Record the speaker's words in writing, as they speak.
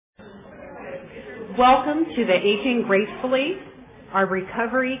Welcome to the Aging Gracefully, Our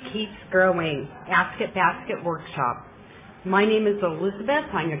Recovery Keeps Growing Ask It Basket Workshop. My name is Elizabeth.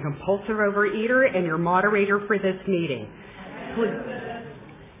 I'm a compulsive overeater and your moderator for this meeting.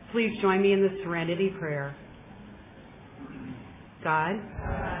 Please join me in the Serenity Prayer. God,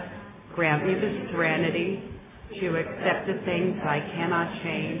 grant me the serenity to accept the things I cannot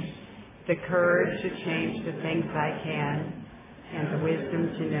change, the courage to change the things I can, and the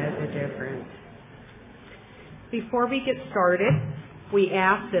wisdom to know the difference. Before we get started, we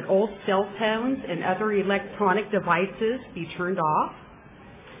ask that all cell phones and other electronic devices be turned off.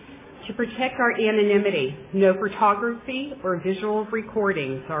 To protect our anonymity, no photography or visual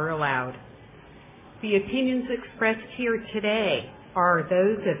recordings are allowed. The opinions expressed here today are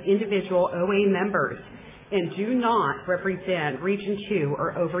those of individual OA members and do not represent Region 2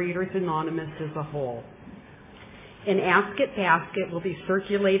 or Overeaters Anonymous as a whole. An Ask It basket will be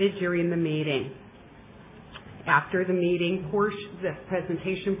circulated during the meeting. After the meeting portion, the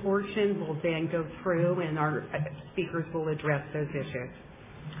presentation portion will then go through and our speakers will address those issues.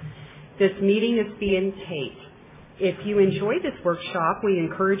 This meeting is being taped. If you enjoy this workshop, we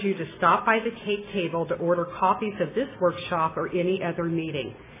encourage you to stop by the tape table to order copies of this workshop or any other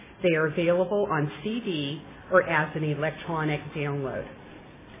meeting. They are available on CD or as an electronic download.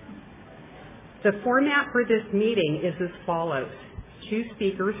 The format for this meeting is as follows. 2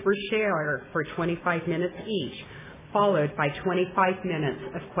 speakers will share for 25 minutes each, followed by 25 minutes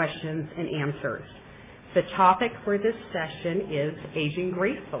of questions and answers. The topic for this session is Aging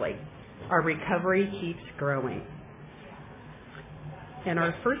Gracefully. Our recovery keeps growing. And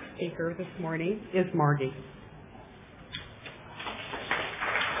our first speaker this morning is Margie.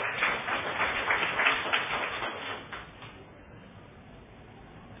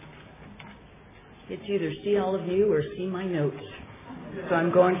 It's either see all of you or see my notes. So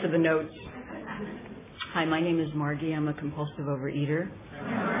I'm going for the notes. Hi, my name is Margie. I'm a compulsive overeater.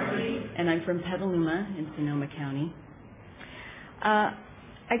 And I'm from Petaluma in Sonoma County.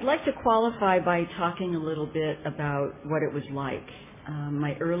 I'd like to qualify by talking a little bit about what it was like.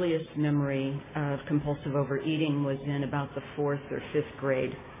 My earliest memory of compulsive overeating was in about the 4th or 5th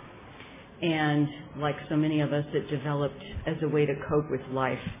grade. And like so many of us, it developed as a way to cope with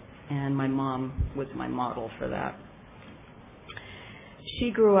life. And my mom was my model for that.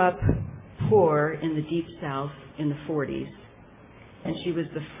 She grew up poor in the Deep South in the 40s, and she was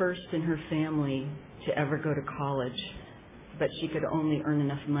the first in her family to ever go to college, but she could only earn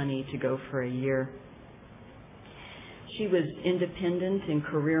enough money to go for a year. She was independent and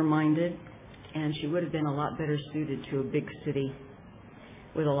career-minded, and she would have been a lot better suited to a big city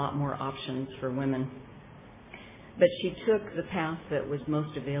with a lot more options for women. But she took the path that was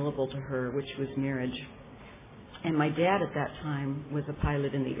most available to her, which was marriage. And my dad at that time was a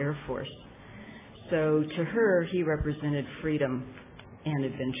pilot in the Air Force. So to her, he represented freedom and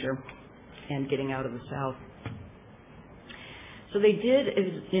adventure and getting out of the South. So they did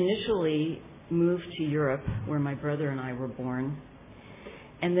initially move to Europe, where my brother and I were born.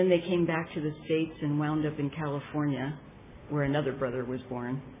 And then they came back to the States and wound up in California, where another brother was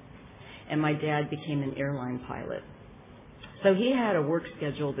born. And my dad became an airline pilot. So he had a work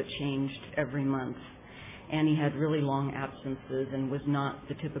schedule that changed every month. And he had really long absences and was not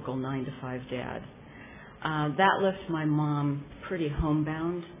the typical 9-to-5 dad. That left my mom pretty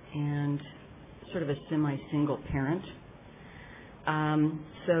homebound and sort of a semi-single parent.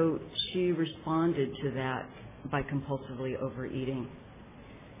 So she responded to that by compulsively overeating.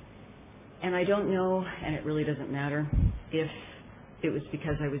 And I don't know, and it really doesn't matter, if it was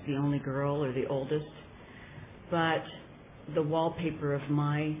because I was the only girl or the oldest, but the wallpaper of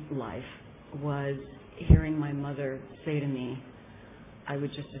my life was hearing my mother say to me, I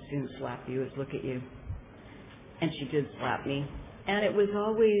would just as soon slap you as look at you. And she did slap me. And it was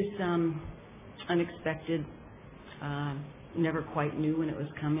always unexpected, never quite knew when it was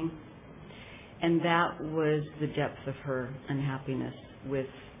coming. And that was the depth of her unhappiness with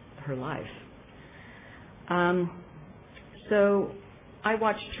her life. So I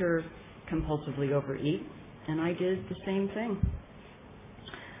watched her compulsively overeat, and I did the same thing.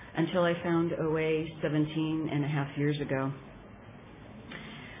 Until I found OA 17 and a half years ago.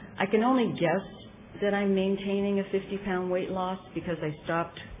 I can only guess that I'm maintaining a 50-pound weight loss because I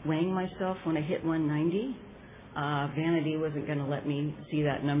stopped weighing myself when I hit 190. Vanity wasn't going to let me see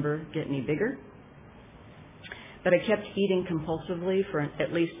that number get any bigger. But I kept eating compulsively for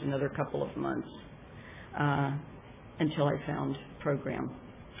at least another couple of months until I found Program.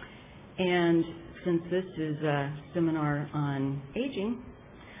 And since this is a seminar on aging,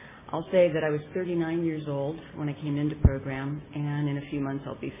 I'll say that I was 39 years old when I came into Program, and in a few months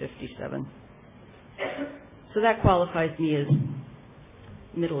I'll be 57. So that qualifies me as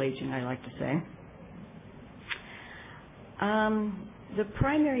middle-aging, I like to say. The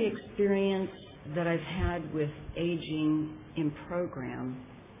primary experience that I've had with aging in program,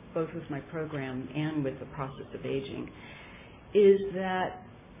 both with my program and with the process of aging, is that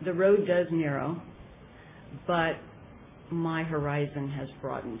the road does narrow, but my horizon has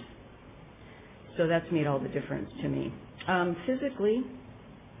broadened. So that's made all the difference to me. Physically,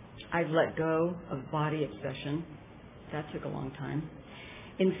 I've let go of body obsession. That took a long time.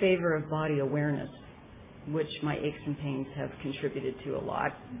 In favor of body awareness, which my aches and pains have contributed to a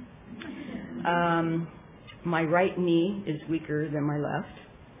lot. My right knee is weaker than my left,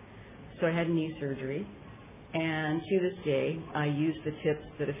 so I had knee surgery. And to this day, I use the tips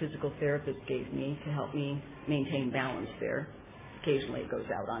that a physical therapist gave me to help me maintain balance there. Occasionally it goes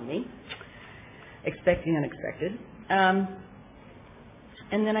out on me. Expecting unexpected.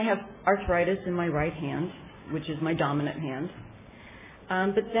 And then I have arthritis in my right hand, which is my dominant hand.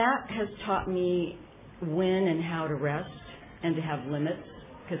 But that has taught me when and how to rest and to have limits,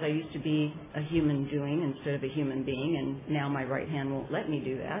 because I used to be a human doing instead of a human being, and now my right hand won't let me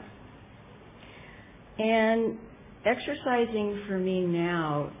do that. And exercising for me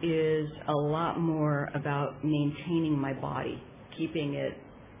now is a lot more about maintaining my body, keeping it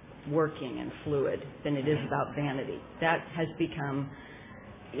working and fluid, than it is about vanity. That has become,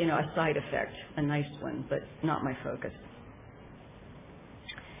 a side effect, a nice one, but not my focus.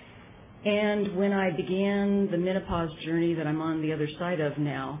 And when I began the menopause journey that I'm on the other side of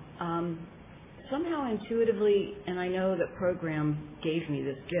now, somehow intuitively, and I know that program gave me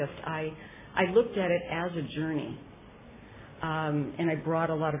this gift, I looked at it as a journey, and I brought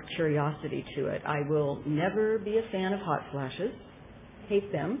a lot of curiosity to it. I will never be a fan of hot flashes,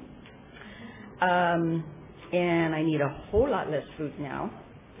 hate them, and I need a whole lot less food now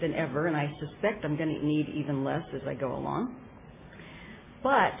than ever, and I suspect I'm going to need even less as I go along.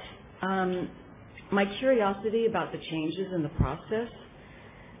 But my curiosity about the changes in the process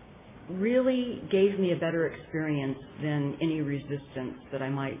really gave me a better experience than any resistance that I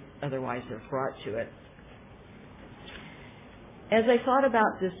might otherwise have brought to it. As I thought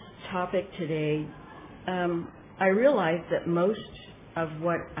about this topic today, I realized that most of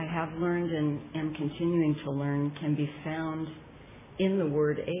what I have learned and am continuing to learn can be found in the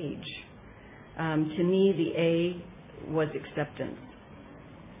word age. To me, the A was acceptance.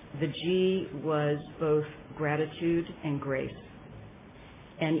 The G was both gratitude and grace.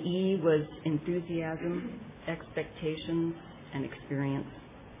 And E was enthusiasm, expectations, and experience.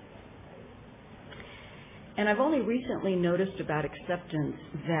 And I've only recently noticed about acceptance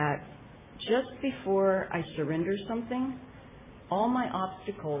that just before I surrender something, all my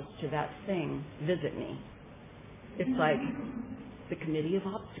obstacles to that thing visit me. It's like the committee of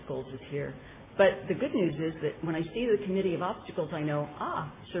obstacles is here. But the good news is that when I see the committee of obstacles, I know,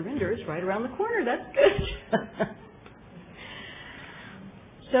 surrender is right around the corner. That's good.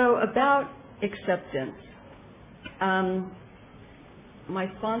 So about acceptance,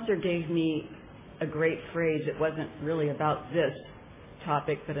 my sponsor gave me a great phrase. It wasn't really about this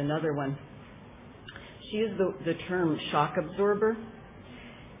topic, but another one. She used the term shock absorber.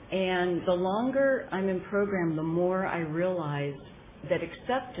 And the longer I'm in program, the more I realize that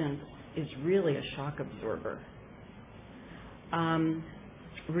acceptance is really a shock absorber.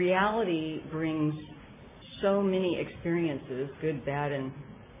 Reality brings so many experiences, good, bad, and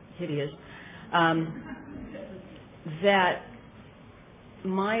hideous, that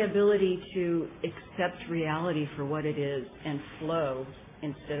my ability to accept reality for what it is and flow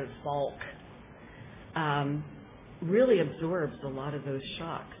instead of bulk really absorbs a lot of those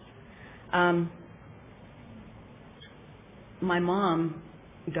shocks. My mom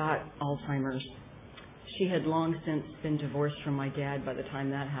got Alzheimer's. She had long since been divorced from my dad by the time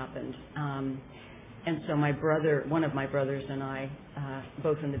that happened. And so my brother, one of my brothers and I,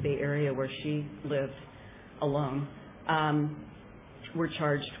 both in the Bay Area where she lived alone, were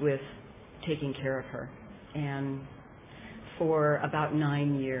charged with taking care of her. And for about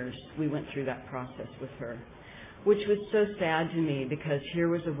 9 years, we went through that process with her, which was so sad to me because here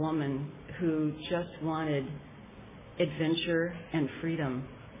was a woman who just wanted adventure and freedom,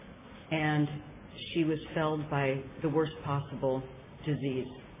 and she was felled by the worst possible disease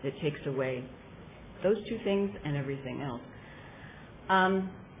that takes away those two things and everything else.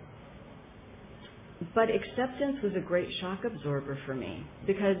 But acceptance was a great shock absorber for me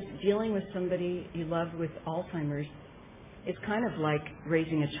because dealing with somebody you love with Alzheimer's is kind of like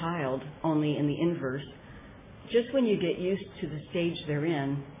raising a child, only in the inverse. Just when you get used to the stage they're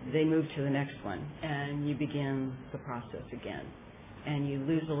in, they move to the next one, and you begin the process again. And you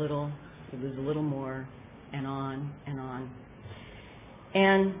lose a little, It was a little more, and on and on.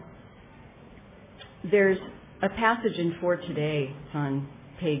 And there's a passage in For Today, it's on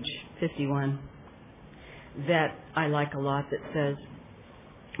page 51, that I like a lot that says,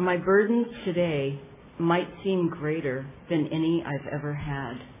 "My burdens today might seem greater than any I've ever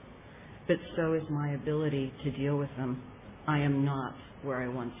had, but so is my ability to deal with them. I am not where I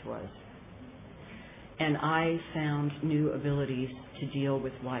once was." And I found new abilities to deal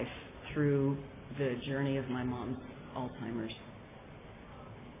with life through the journey of my mom's Alzheimer's.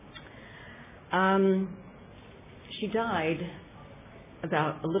 She died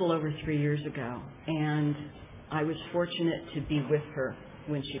about a little over 3 years ago, and I was fortunate to be with her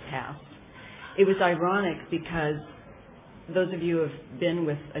when she passed. It was ironic because those of you who have been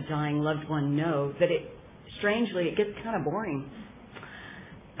with a dying loved one know that strangely, it gets kind of boring.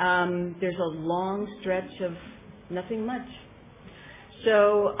 There's a long stretch of nothing much.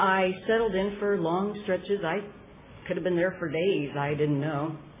 So I settled in for long stretches. I could have been there for days. I didn't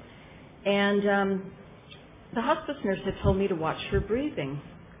know. And the hospice nurse had told me to watch her breathing.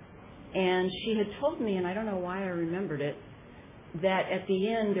 And she had told me, and I don't know why I remembered it, that at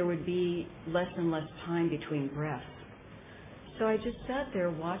the end there would be less and less time between breaths. So I just sat there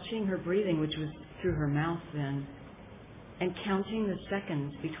watching her breathing, which was through her mouth then, and counting the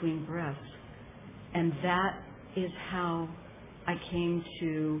seconds between breaths. And that is how I came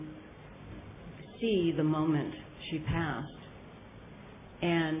to see the moment she passed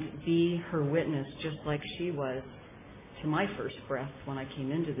and be her witness, just like she was to my first breath when I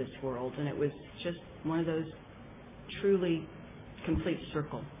came into this world. And it was just one of those truly complete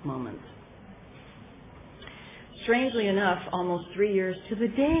circle moments. Strangely enough, almost 3 years to the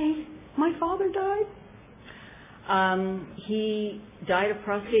day my father died. He died of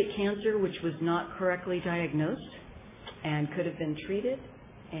prostate cancer, which was not correctly diagnosed and could have been treated,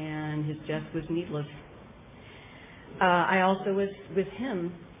 and his death was needless. I also was with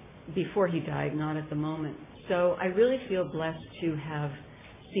him before he died, not at the moment. So I really feel blessed to have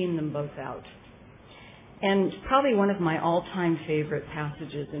seen them both out. And probably one of my all-time favorite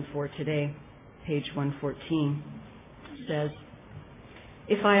passages in For Today, page 114, says,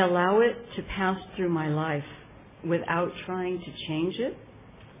 "If I allow it to pass through my life without trying to change it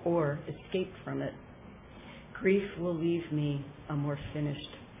or escape from it, grief will leave me a more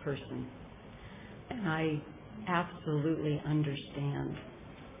finished person." And I absolutely understand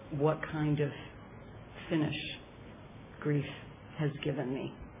what kind of finish grief has given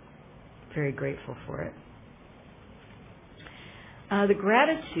me. Very grateful for it. The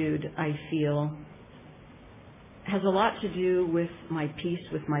gratitude I feel has a lot to do with my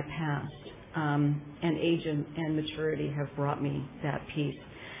peace with my past. And age and maturity have brought me that peace.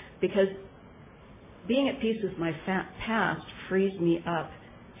 Because being at peace with my past frees me up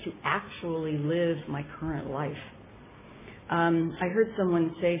to actually live my current life. I heard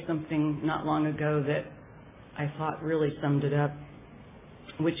someone say something not long ago that I thought really summed it up,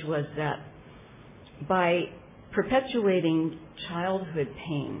 which was that by perpetuating childhood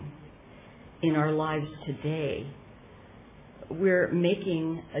pain in our lives today, we're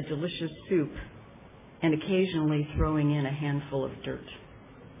making a delicious soup and occasionally throwing in a handful of dirt.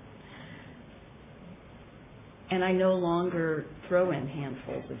 And I no longer throw in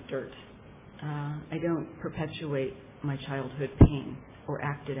handfuls of dirt. I don't perpetuate my childhood pain or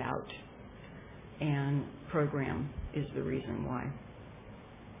act it out. And program is the reason why.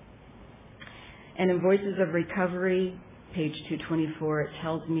 And in Voices of Recovery, page 224, it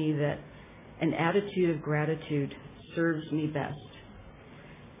tells me that an attitude of gratitude serves me best.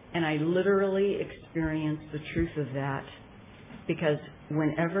 And I literally experience the truth of that, because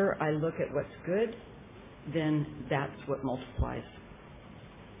whenever I look at what's good, then that's what multiplies.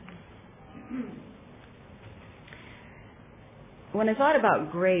 When I thought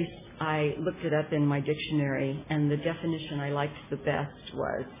about grace, I looked it up in my dictionary, and the definition I liked the best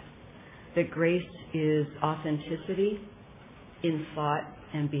was that grace is authenticity in thought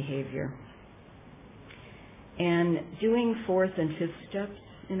and behavior. And doing fourth and fifth steps,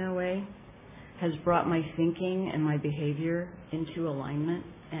 in a way, has brought my thinking and my behavior into alignment,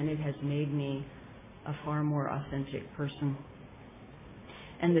 and it has made me a far more authentic person.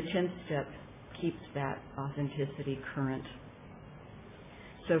 And the 10th step keeps that authenticity current.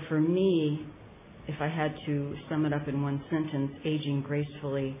 So for me, if I had to sum it up in one sentence, aging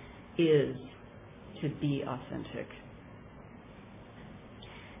gracefully is to be authentic.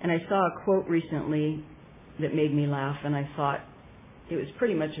 And I saw a quote recently that made me laugh, and I thought it was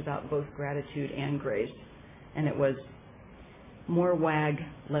pretty much about both gratitude and grace. And it was, more wag,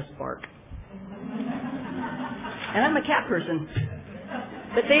 less bark. And I'm a cat person.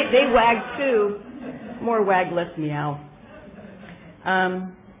 But they wag too. More wag, less meow.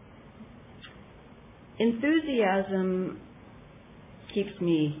 Enthusiasm keeps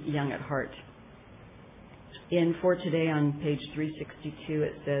me young at heart. In For Today on page 362,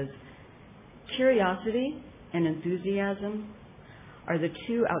 it says, curiosity and enthusiasm are the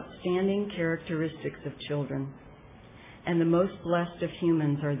two outstanding characteristics of children, and the most blessed of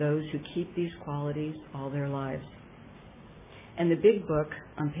humans are those who keep these qualities all their lives. And the big book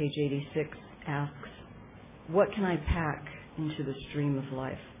on page 86 asks, what can I pack into the stream of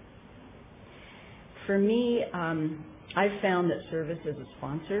life? For me, I've found that service as a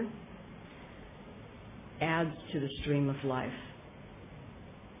sponsor adds to the stream of life.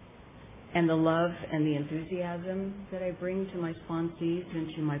 And the love and the enthusiasm that I bring to my sponsees and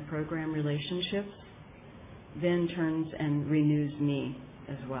to my program relationships then turns and renews me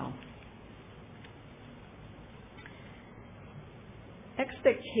as well.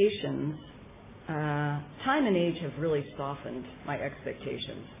 Expectations, time and age have really softened my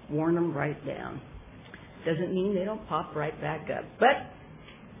expectations, worn them right down. Doesn't mean they don't pop right back up, but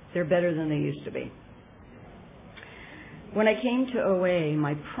they're better than they used to be. When I came to OA,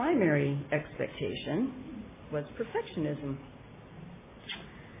 my primary expectation was perfectionism.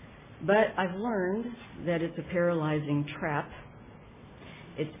 But I've learned that it's a paralyzing trap.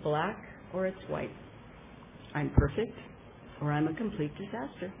 It's black or it's white. I'm perfect or I'm a complete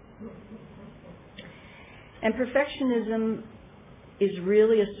disaster. And perfectionism is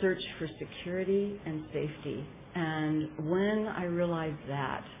really a search for security and safety. And when I realized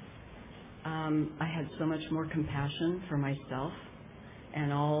that, I had so much more compassion for myself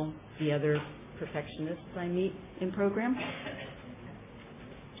and all the other perfectionists I meet in program.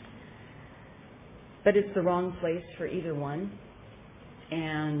 But it's the wrong place for either one.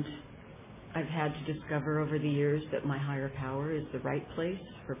 And I've had to discover over the years that my higher power is the right place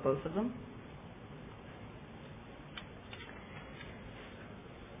for both of them.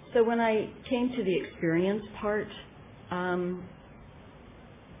 So when I came to the experience part,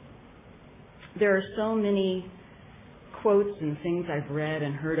 there are so many quotes and things I've read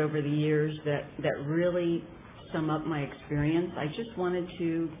and heard over the years that really sum up my experience. I just wanted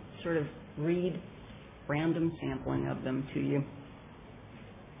to sort of read random sampling of them to you.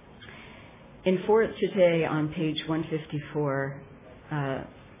 In For Today on page 154,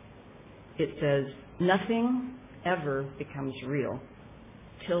 it says, nothing ever becomes real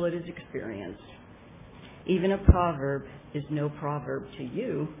till it is experienced. Even a proverb is no proverb to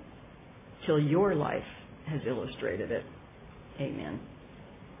you till your life has illustrated it. Amen.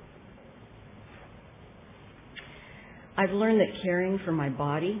 I've learned that caring for my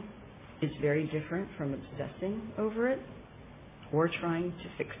body is very different from obsessing over it or trying to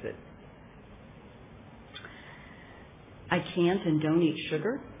fix it. I can't and don't eat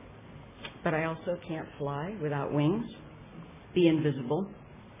sugar, but I also can't fly without wings, be invisible,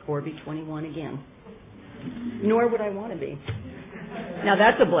 or be 21 again. Nor would I want to be. Now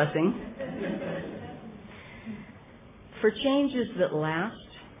that's a blessing. For changes that last,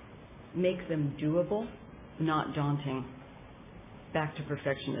 make them doable, not daunting. Back to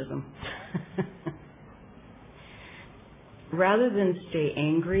perfectionism. Rather than stay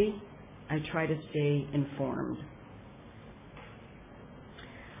angry, I try to stay informed.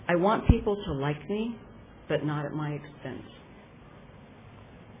 I want people to like me, but not at my expense.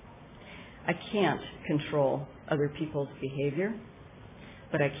 I can't control other people's behavior,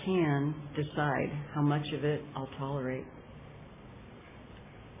 but I can decide how much of it I'll tolerate.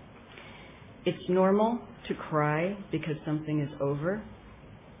 It's normal to cry because something is over,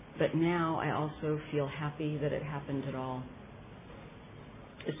 but now I also feel happy that it happened at all,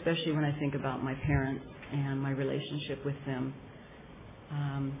 especially when I think about my parents and my relationship with them,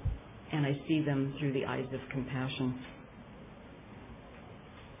 and I see them through the eyes of compassion.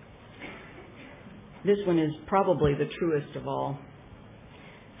 This one is probably the truest of all.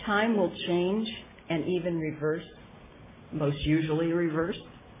 Time will change and even reverse, most usually reverse,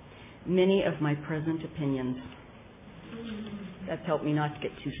 many of my present opinions. That's helped me not to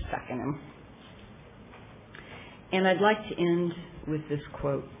get too stuck in them. And I'd like to end with this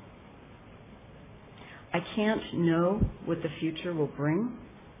quote. I can't know what the future will bring,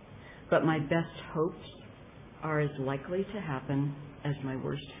 but my best hopes are as likely to happen as my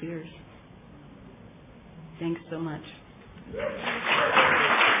worst fears. Thanks so much.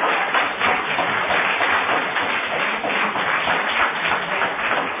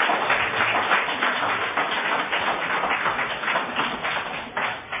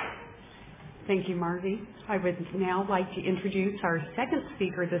 Thank you, Margie. I would now like to introduce our second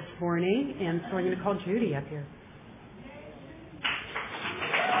speaker this morning, and so I'm going to call Judy up here.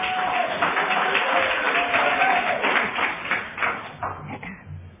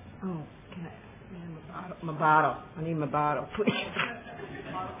 bottle. I need my bottle, please.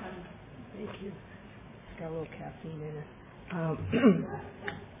 Thank you. It's got a little caffeine in it.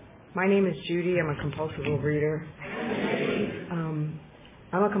 My name is Judy. I'm a compulsive overeater. I'm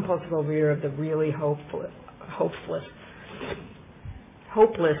a compulsive overeater of the really hopeless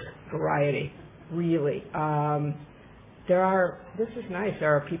variety, really. This is nice.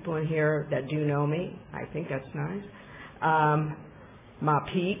 There are people in here that do know me. I think that's nice. My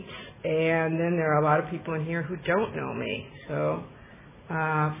peeps, and then there are a lot of people in here who don't know me. So,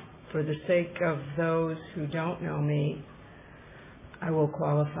 for the sake of those who don't know me, I will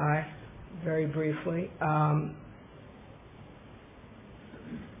qualify very briefly. I've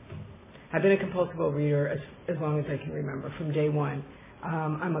been a compulsive overeater as long as I can remember, from day one.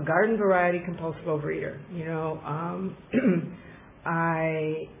 I'm a garden variety compulsive overeater. You know, I'm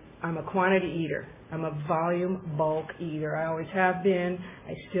a quantity eater. I'm a volume bulk eater. I always have been.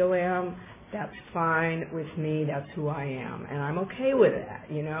 I still am. That's fine with me. That's who I am. And I'm okay with that,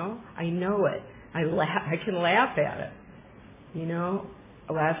 you know. I know it. I can laugh at it. You know,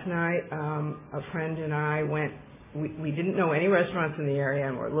 last night, a friend and I went, we didn't know any restaurants in the area,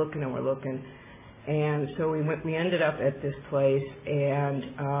 and we're looking. And so we ended up at this place, and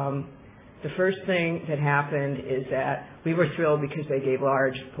the first thing that happened is that we were thrilled because they gave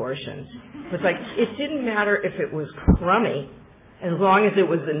large portions. It was like, it didn't matter if it was crummy, as long as it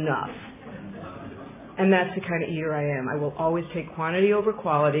was enough. And that's the kind of eater I am. I will always take quantity over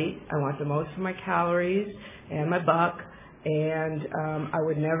quality. I want the most of my calories and my buck, and I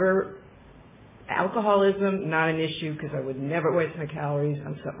would never, alcoholism, not an issue, because I would never waste my calories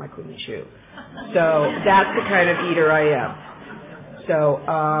on something I couldn't chew. So that's the kind of eater I am. So,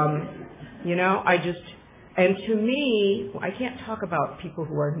 you know, and to me, I can't talk about people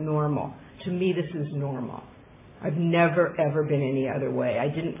who are normal. To me, this is normal. I've never, ever been any other way. I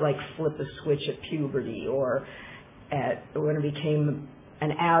didn't, like, flip a switch at puberty or when I became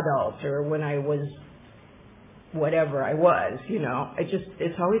an adult or when I was whatever I was, you know.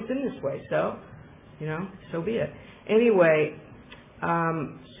 It's always been this way, so, you know, so be it. Anyway,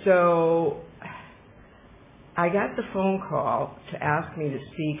 so I got the phone call to ask me to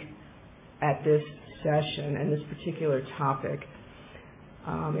speak at this session and this particular topic.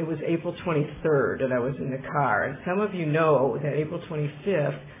 It was April 23rd, and I was in the car. And some of you know that April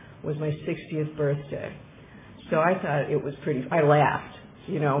 25th was my 60th birthday. So I thought it was I laughed.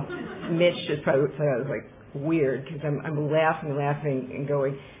 You know, Mitch just probably thought I was like weird because I'm laughing and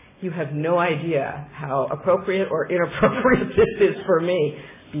going, you have no idea how appropriate or inappropriate this is for me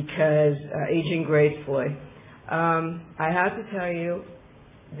because aging gracefully. I have to tell you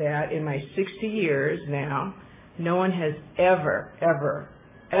that in my 60 years now, no one has ever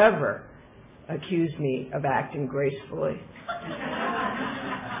accused me of acting gracefully.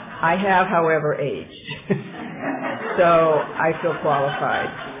 I have, however, aged. So I feel qualified.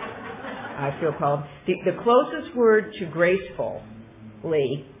 The closest word to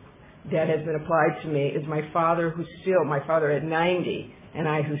gracefully that has been applied to me is my father at 90, and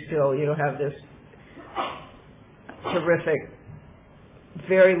I who still, you know, have this terrific,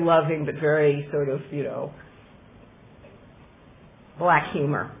 very loving, but very sort of, you know, black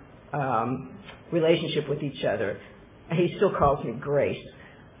humor relationship with each other. He still calls me Grace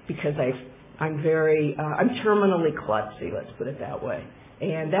because I'm terminally klutzy, let's put it that way.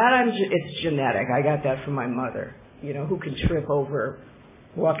 And it's genetic. I got that from my mother, you know, who can trip over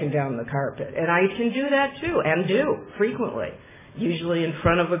walking down the carpet. And I can do that too, and do frequently, usually in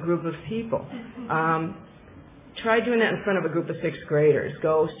front of a group of people. Try doing that in front of a group of sixth graders.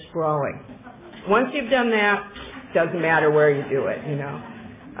 Go sprawling. Once you've done that, doesn't matter where you do it, you know.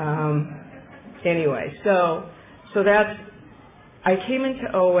 Anyway, so I came into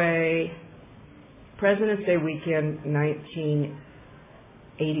OA President's Day weekend,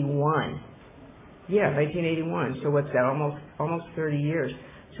 1981. Yeah, 1981. So what's that? Almost 30 years.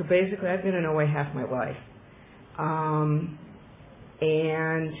 So basically, I've been in OA half my life.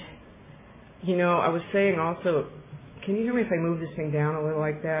 And you know, I was saying also, can you hear me if I move this thing down a little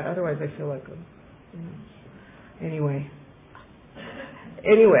like that? Otherwise, I feel like, you know.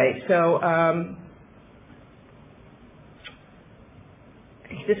 Anyway, so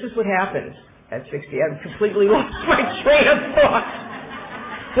this is what happens at 60. I've completely lost my train of thought.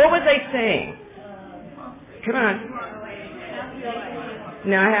 What was I saying? Come on.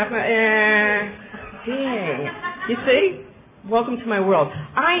 Now I have my, dang. You see? Welcome to my world.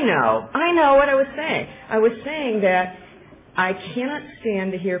 I know what I was saying. I was saying that I cannot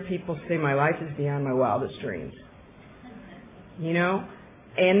stand to hear people say my life is beyond my wildest dreams. You know?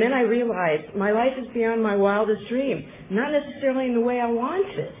 And then I realized my life is beyond my wildest dreams. Not necessarily in the way I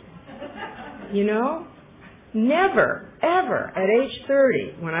want it. You know? Never, ever, at age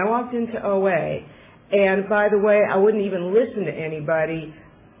 30, when I walked into OA, and by the way, I wouldn't even listen to anybody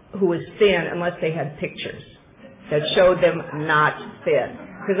who was thin unless they had pictures that showed them not thin.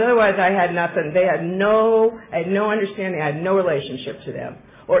 Because otherwise I had nothing. I had no understanding. I had no relationship to them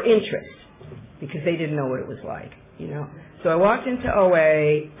or interest because they didn't know what it was like, you know. So I walked into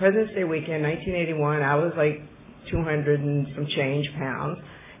OA, President's Day weekend, 1981. I was like 200 and some change pounds.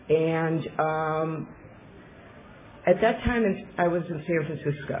 And at that time I was in San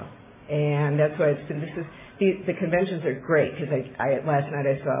Francisco. And that's why the conventions are great because last night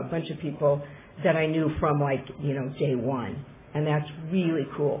I saw a bunch of people that I knew from day one. And that's really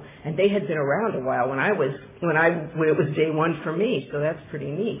cool. And they had been around a while when it was day one for me, so that's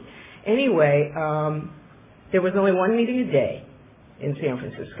pretty neat. Anyway, there was only one meeting a day in San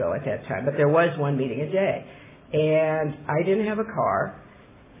Francisco at that time, but there was one meeting a day. And I didn't have a car,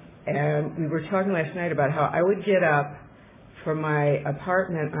 and we were talking last night about how I would get up from my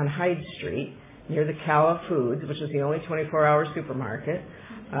apartment on Hyde Street near the Cala Foods, which was the only 24-hour supermarket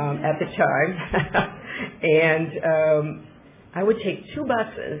at the time, and I would take 2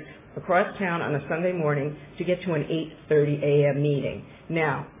 buses across town on a Sunday morning to get to an 8:30 a.m. meeting.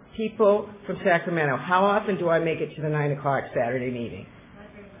 Now, people from Sacramento, how often do I make it to the 9 o'clock Saturday meeting?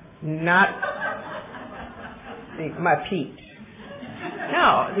 Not my peeps.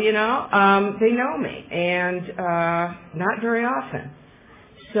 No, they know me, and not very often.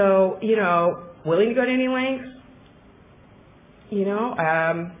 So, willing to go to any lengths?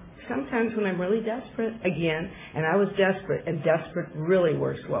 Sometimes when I'm really desperate, again, and I was desperate, and desperate really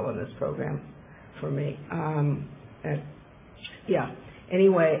works well in this program for me.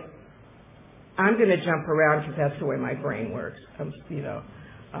 Anyway, I'm going to jump around because that's the way my brain works.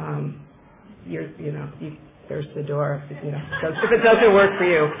 There's the door. If it doesn't work for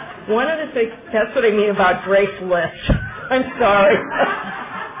you, one of the things, that's what I mean about Grace List. I'm sorry.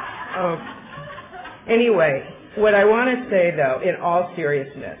 Anyway, what I want to say, though, in all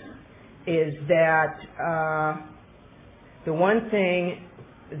seriousness, is that the one thing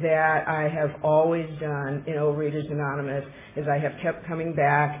that I have always done in Overeaters Anonymous is I have kept coming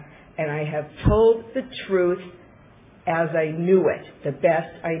back and I have told the truth as I knew it, the best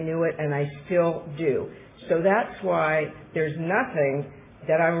I knew it, and I still do. So that's why there's nothing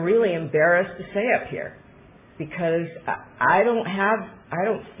that I'm really embarrassed to say up here, because I don't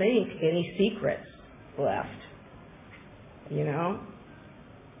think any secrets left.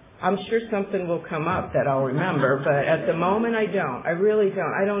 I'm sure something will come up that I'll remember, but at the moment I don't. I really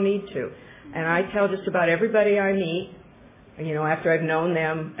don't. I don't need to. And I tell just about everybody I meet, after I've known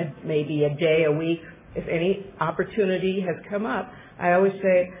them maybe a day, a week, if any opportunity has come up, I always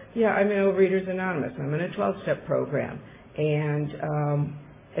say, I'm in Overeaters Anonymous. I'm in a 12-step program. And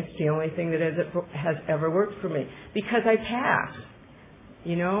it's the only thing that has ever worked for me. Because I passed.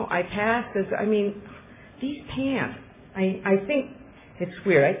 I passed these pants, I think it's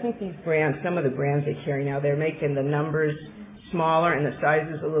weird. I think these brands, some of the brands they carry now, they're making the numbers smaller and the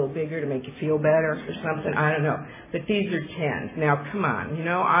sizes a little bigger to make you feel better or something. I don't know. But these are 10s. Now, come on.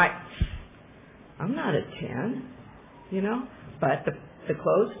 I'm not a 10, but the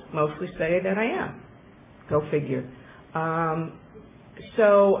clothes mostly say that I am. Go figure.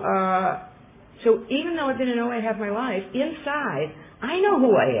 So even though I've been in OA half my life, inside, I know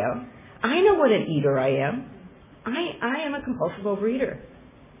who I am. I know what an eater I am. I am a compulsive overeater.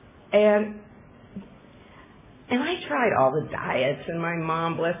 And I tried all the diets, and my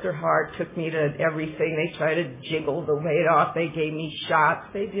mom, bless her heart, took me to everything. They tried to jiggle the weight off. They gave me shots.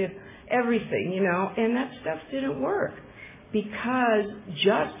 They did everything, and that stuff didn't work because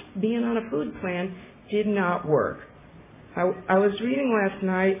just being on a food plan did not work. I was reading last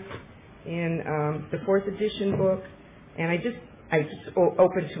night in the 4th edition book, and I just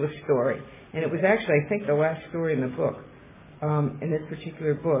opened to a story. And it was actually, I think, the last story in the book, in this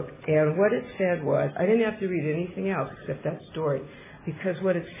particular book. And what it said was, I didn't have to read anything else except that story, because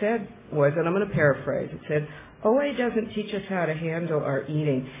what it said was, and I'm going to paraphrase, it said, OA doesn't teach us how to handle our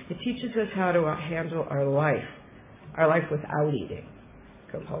eating. It teaches us how to handle our life without eating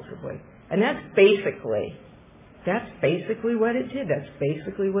compulsively. And that's basically what it did. That's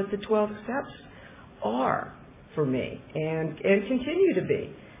basically what the 12 steps are for me and continue to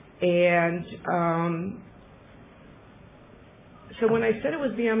be. And so when I said it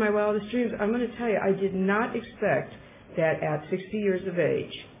was beyond my wildest dreams, I'm going to tell you, I did not expect that at 60 years of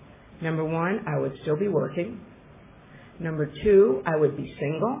age, number one, I would still be working. Number two, I would be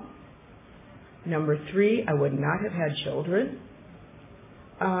single. Number three, I would not have had children.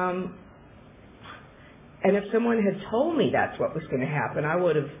 And if someone had told me that's what was going to happen, I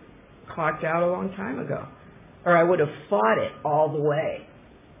would have clocked out a long time ago. or I would have fought it all the way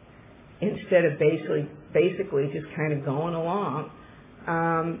instead of basically just kind of going along.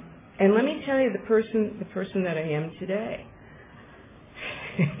 And let me tell you the person that I am today.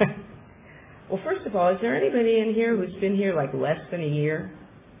 Well, first of all, is there anybody in here who's been here like less than a year?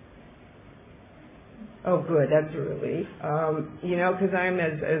 Oh, good. That's a relief. Because I'm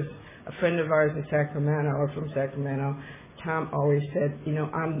as a friend of ours in Sacramento, or from Sacramento, Tom always said,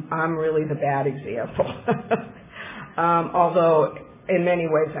 I'm really the bad example. Although in many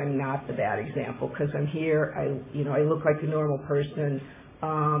ways I'm not the bad example because I'm here. I look like a normal person,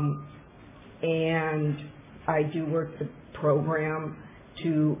 and I do work the program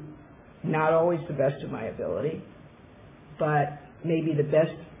to not always the best of my ability, but maybe the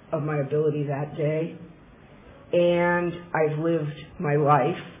best of my ability that day. And I've lived my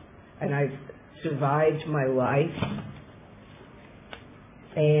life, and I've survived my life,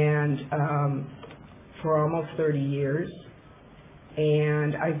 and for almost 30 years.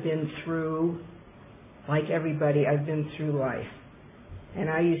 And I've been through, like everybody, I've been through life. And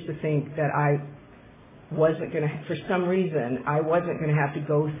I used to think that I wasn't going to, for some reason, I wasn't going to have to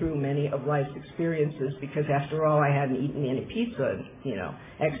go through many of life's experiences because after all, I hadn't eaten any pizza in,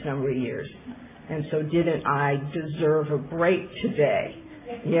 X number of years. And so didn't I deserve a break today?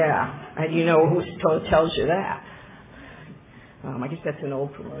 Yeah. And who tells you that? I guess that's an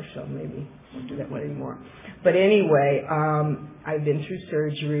old commercial. Maybe I don't do that one anymore. But anyway, I've been through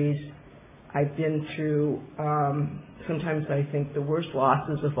surgeries. I've been through, sometimes I think the worst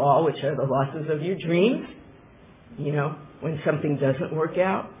losses of all, which are the losses of your dreams, when something doesn't work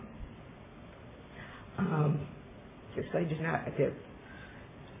out. I did not,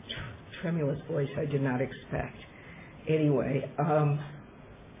 tremulous voice I did not expect. Anyway, I'm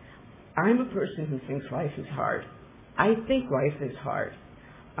a person who thinks life is hard. I think life is hard.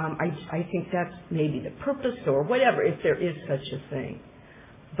 I think that's maybe the purpose or whatever, if there is such a thing.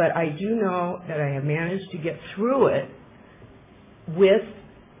 But I do know that I have managed to get through it with,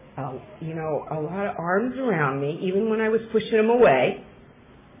 a lot of arms around me, even when I was pushing them away.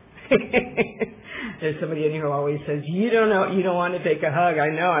 There's somebody in here who always says, you don't want to take a hug. I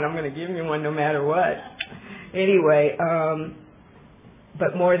know, and I'm going to give you one no matter what. Anyway,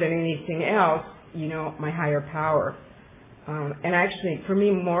 but more than anything else, my higher power. And actually, for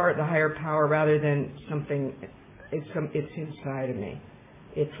me, more the higher power rather than something, it's inside of me.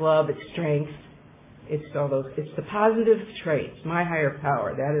 It's love, it's strength, it's all those, it's the positive traits, my higher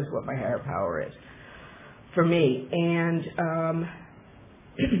power. That is what my higher power is for me. And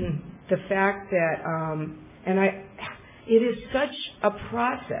the fact that, it is such a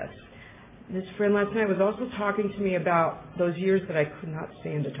process. This friend last night was also talking to me about those years that I could not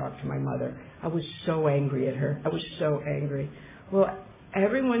stand to talk to my mother. I was so angry at her. I was so angry. Well,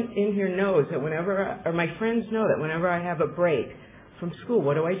 everyone in here knows that or my friends know that whenever I have a break from school,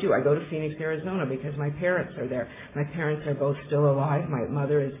 what do? I go to Phoenix, Arizona because my parents are there. My parents are both still alive. My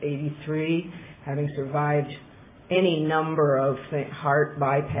mother is 83, having survived any number of heart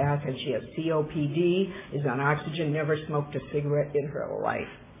bypass, and she has COPD, is on oxygen, never smoked a cigarette in her life.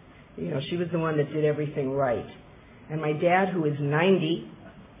 She was the one that did everything right. And my dad, who is 90,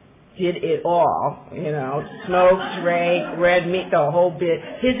 did it all, smoked, drank, red meat, the whole bit.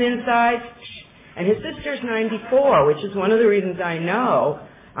 His insides, and his sister's 94, which is one of the reasons I know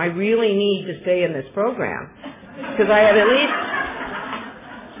I really need to stay in this program. Because I have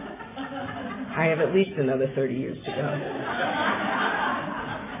at least another 30 years to go.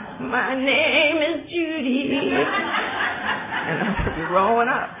 My name is Judy. And I'll be rolling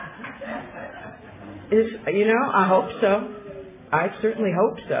up. I hope so. I certainly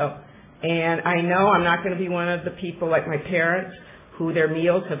hope so. And I know I'm not going to be one of the people like my parents who their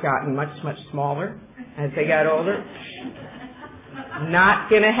meals have gotten much, much smaller as they got older. Not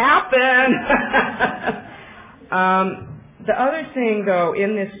going to happen. The other thing, though,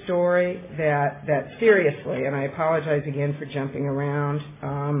 in this story that seriously, and I apologize again for jumping around,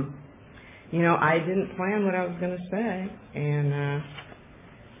 I didn't plan what I was going to say, and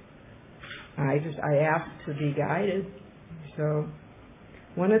I asked to be guided. So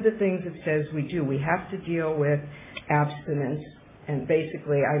one of the things it says we have to deal with abstinence, and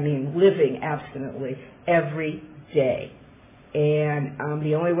basically I mean living abstinently every day. And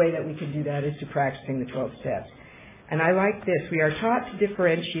the only way that we can do that is to practicing the 12 steps. And I like this. We are taught to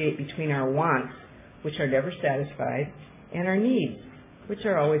differentiate between our wants, which are never satisfied, and our needs, which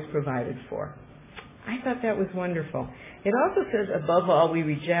are always provided for. I thought that was wonderful. It also says, above all, we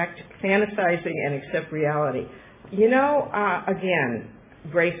reject fantasizing and accept reality. Again,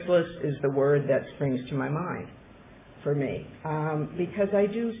 graceless is the word that springs to my mind. for me, because I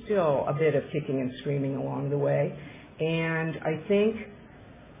do still a bit of kicking and screaming along the way. And I think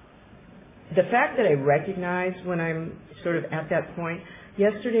the fact that I recognize when I'm sort of at that point,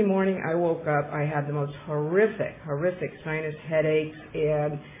 yesterday morning I woke up, I had the most horrific sinus headaches,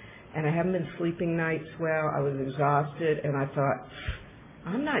 and I haven't been sleeping nights well. I was exhausted, and I thought,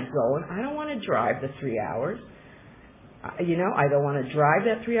 I'm not going. I don't want to drive the 3 hours. I don't want to drive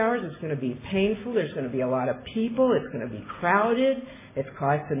that 3 hours. It's going to be painful. There's going to be a lot of people. It's going to be crowded. It's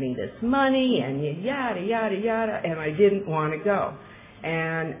costing me this money, and yada, yada, yada, and I didn't want to go.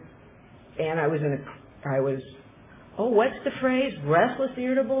 And I was what's the phrase? Restless,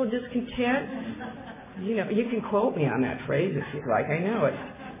 irritable, discontent? You can quote me on that phrase if you'd like. I know it.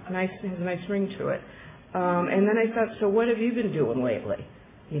 Nice, has a nice ring to it. And then I thought, so what have you been doing lately?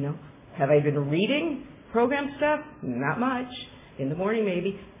 Have I been reading program stuff? Not much. In the morning,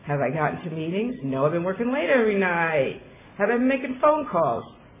 maybe. Have I gotten to meetings? No, I've been working late every night. Have I been making phone calls?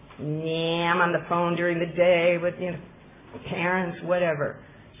 Yeah, I'm on the phone during the day with, parents, whatever.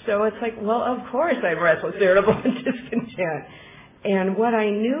 So it's like, well, of course I'm restless, irritable, and discontent. And what I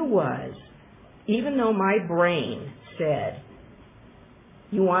knew was, even though my brain said,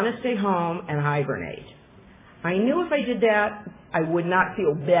 you want to stay home and hibernate, I knew if I did that, I would not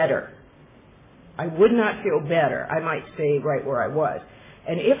feel better. I would not feel better. I might stay right where I was.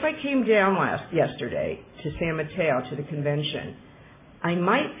 And if I came down yesterday to San Mateo, to the convention, I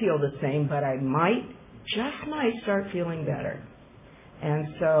might feel the same, but I might start feeling better.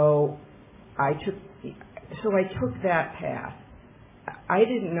 And so I took that path. I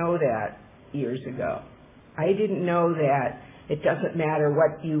didn't know that years ago. I didn't know that it doesn't matter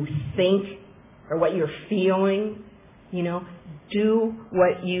what you think or what you're feeling, do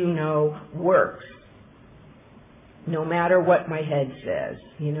what you know works. No matter what my head says,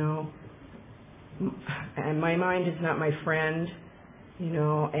 and my mind is not my friend,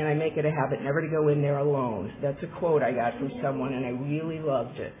 and I make it a habit never to go in there alone. That's a quote I got from someone, and I really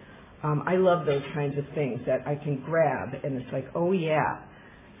loved it. I love those kinds of things that I can grab, and it's like, oh yeah,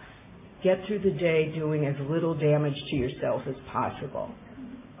 get through the day doing as little damage to yourself as possible.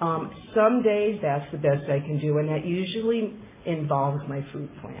 Some days that's the best I can do, and that usually involves my food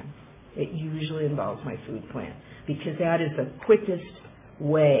plan. It usually involves my food plan, because that is the quickest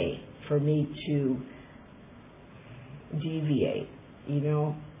way for me to deviate,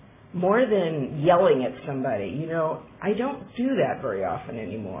 more than yelling at somebody. I don't do that very often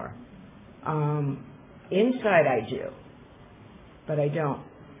anymore. Inside I do, but I don't.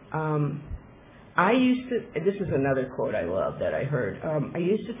 This is another quote I love that I heard. I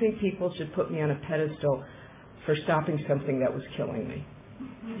used to think people should put me on a pedestal for stopping something that was killing me.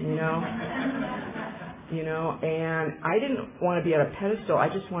 And I didn't want to be on a pedestal. I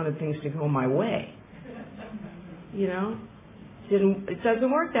just wanted things to go my way. It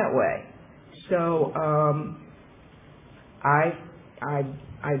doesn't work that way. So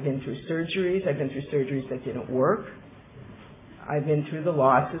I've been through surgeries. I've been through surgeries that didn't work. I've been through the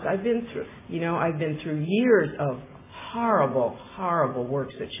losses. I've been through years of horrible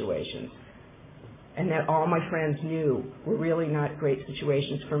work situations, and that all my friends knew were really not great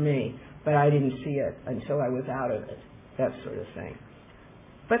situations for me, but I didn't see it until I was out of it, that sort of thing.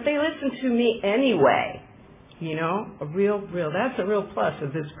 But they listened to me anyway, that's a real plus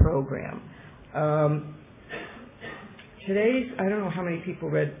of this program. I don't know how many people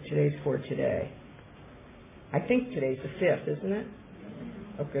read today's For Today. I think today's the 5th, isn't it?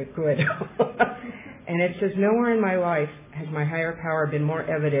 Okay, good. And it says, nowhere in my life has my higher power been more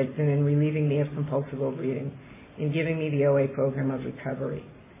evident than in relieving me of compulsive overeating, in giving me the OA program of recovery.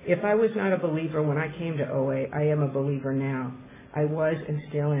 If I was not a believer when I came to OA, I am a believer now. I was and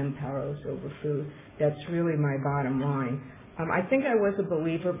still am powerless over food. That's really my bottom line. I think I was a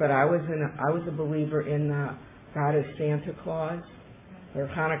believer, but I was a believer in the God of Santa Claus or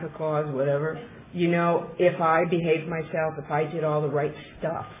Hanukkah Claus, whatever. If I behaved myself, if I did all the right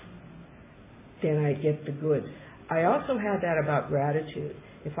stuff, then I'd get the goods. I also had that about gratitude.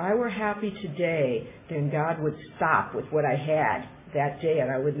 If I were happy today, then God would stop with what I had that day, and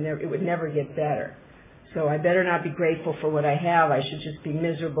it would never get better. So I better not be grateful for what I have. I should just be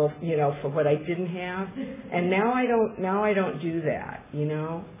miserable, for what I didn't have. And now I don't do that.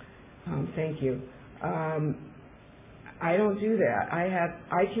 Thank you. I don't do that.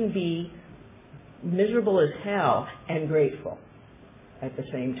 I can be miserable as hell and grateful at the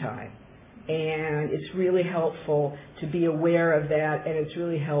same time. And it's really helpful to be aware of that, and it's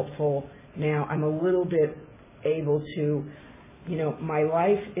really helpful now. I'm a little bit able to, my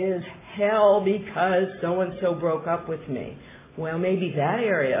life is hell because so-and-so broke up with me. Well, maybe that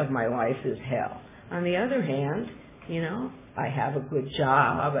area of my life is hell. On the other hand, You know, I have a good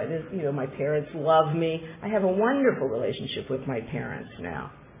job. My parents love me. I have a wonderful relationship with my parents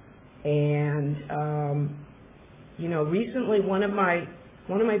now. And, recently one of my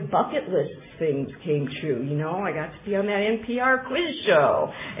bucket list things came true. I got to be on that NPR quiz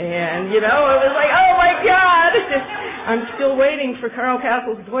show. And, it was like, oh my God! I'm still waiting for Carl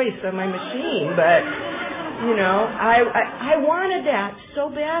Castle's voice on my machine, but, I wanted that so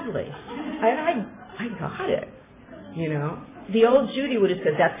badly. And I got it. The old Judy would have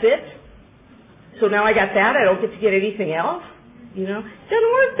said, that's it? So now I got that, I don't get to get anything else? It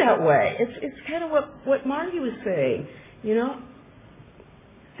doesn't work that way. It's kind of what Margie was saying,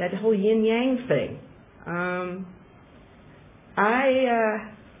 that whole yin-yang thing.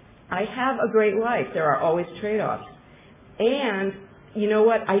 I have a great life. There are always trade-offs. And you know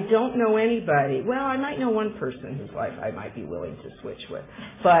what? I don't know anybody. Well, I might know one person whose life I might be willing to switch with.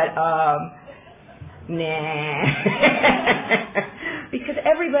 But, nah. Because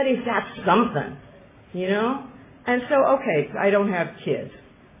everybody's got something, And so, okay, I don't have kids.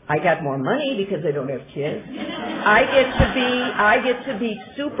 I got more money because I don't have kids. I get to be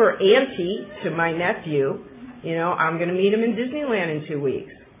super auntie to my nephew. I'm going to meet him in Disneyland in 2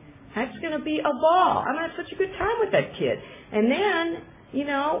 weeks. That's going to be a ball. I'm going to have such a good time with that kid. And then,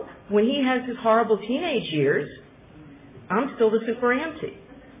 when he has his horrible teenage years, I'm still the super auntie.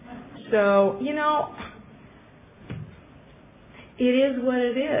 So, it is what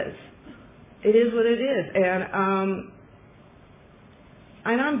it is. It is what it is.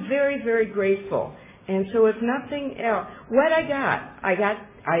 And I'm very, very grateful. And so if nothing else, what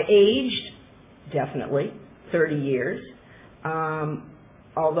I aged, definitely, 30 years.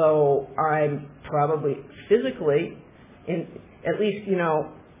 Although I'm probably physically, at least,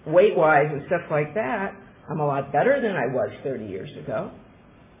 weight-wise and stuff like that, I'm a lot better than I was 30 years ago.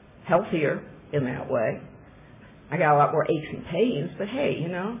 Healthier in that way. I got a lot more aches and pains, but hey,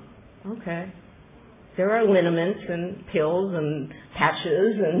 okay. There are liniments and pills and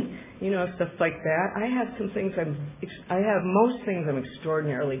patches and, stuff like that. I have most things I'm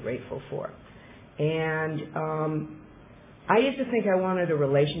extraordinarily grateful for. And I used to think I wanted a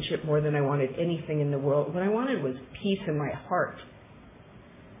relationship more than I wanted anything in the world. What I wanted was peace in my heart.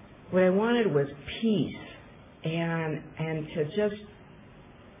 What I wanted was peace and to just,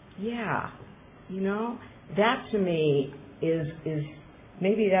 that to me is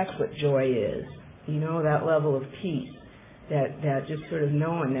maybe that's what joy is. That level of peace, that just sort of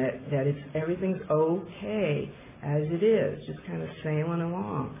knowing that everything's okay as it is, just kind of sailing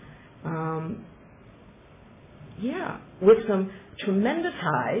along. With some tremendous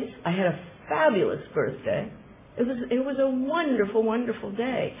highs. I had a fabulous birthday. It was a wonderful, wonderful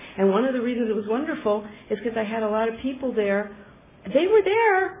day. And one of the reasons it was wonderful is because I had a lot of people there. They were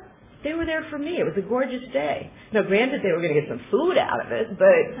there. They were there for me. It was a gorgeous day. Now, granted, they were going to get some food out of it,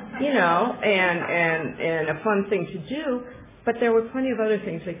 but, and a fun thing to do. But there were plenty of other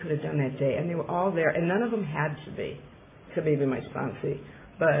things they could have done that day, and they were all there, and none of them had to be. Except maybe my sponsee.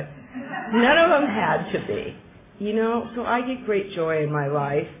 But none of them had to be. So I get great joy in my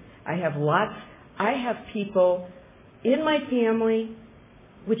life. I have people in my family,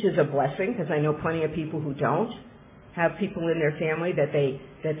 which is a blessing, because I know plenty of people who don't have people in their family that they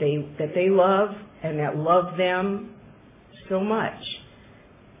love and that love them so much.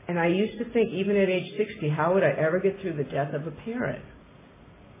 And I used to think, even at age 60, how would I ever get through the death of a parent?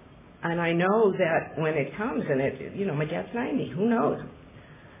 And I know that when it comes, and my dad's 90, who knows?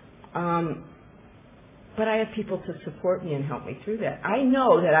 But I have people to support me and help me through that. I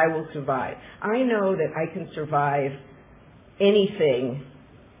know that I will survive. I know that I can survive anything.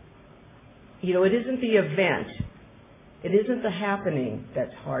 It isn't the event. It isn't the happening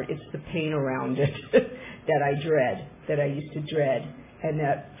that's hard. It's the pain around it that I dread, that I used to dread, and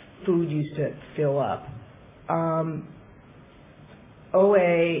that food used to fill up.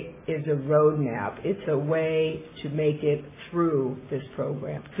 OA is a roadmap. It's a way to make it through this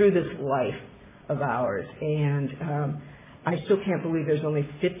program, through this life of ours. And I still can't believe there's only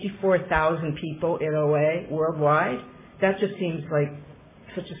 54,000 people in OA worldwide. That just seems like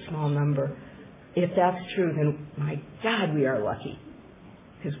such a small number. If that's true, then my God, we are lucky.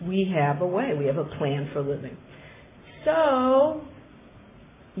 Because we have a way. We have a plan for living. So,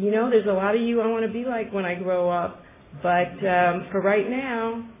 there's a lot of you I want to be like when I grow up. But for right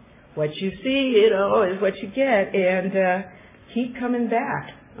now, what you see, is what you get. And keep coming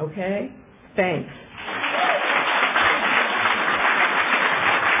back, okay? Thanks.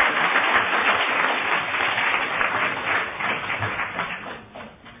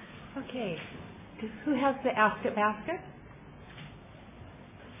 Okay. Who has the Ask It basket?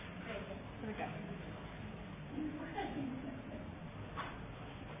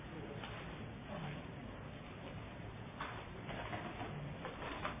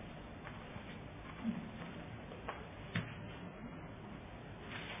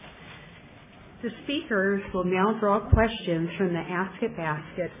 The speakers will now draw questions from the Ask It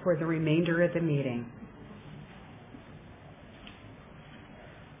basket for the remainder of the meeting.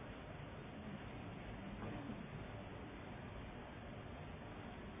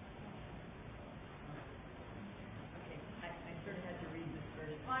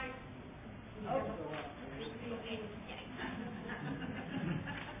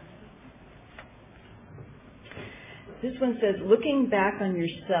 This one says, looking back on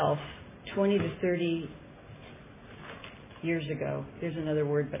yourself 20 to 30 years ago, there's another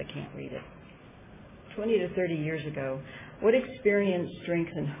word, but I can't read it. 20 to 30 years ago, what experience,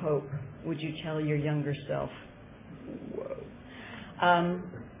 strength, and hope would you tell your younger self? Whoa.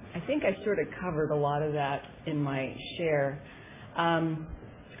 I think I sort of covered a lot of that in my share.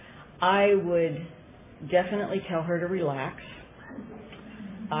 I would definitely tell her to relax.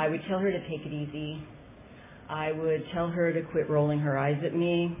 I would tell her to take it easy. I would tell her to quit rolling her eyes at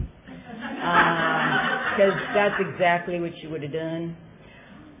me, because that's exactly what she would have done.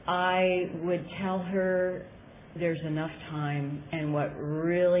 I would tell her there's enough time, and what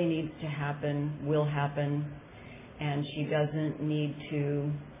really needs to happen will happen, and she doesn't need to,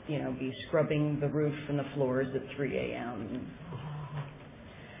 be scrubbing the roof and the floors at 3 a.m.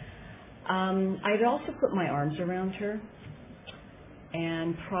 I'd also put my arms around her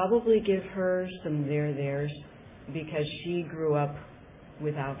and probably give her some theirs, because she grew up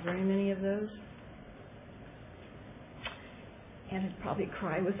without very many of those. And I'd probably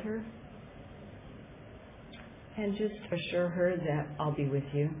cry with her and just assure her that I'll be with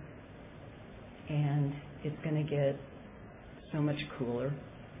you and it's going to get so much cooler.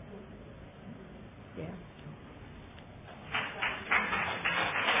 Yeah.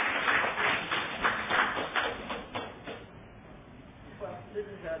 Well, this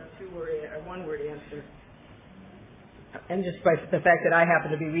is a one-word answer. And just by the fact that I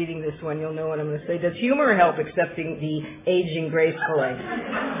happen to be reading this one, you'll know what I'm going to say. Does humor help accepting the aging gracefully?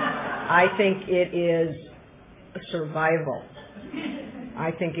 I think it is survival.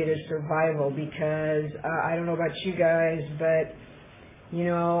 I think it is survival because I don't know about you guys, but,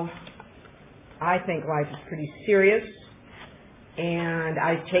 I think life is pretty serious. And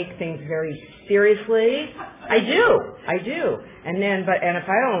I take things very seriously. I do. And if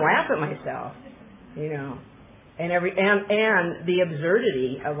I don't laugh at myself, and the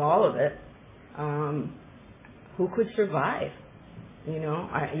absurdity of all of it, who could survive? I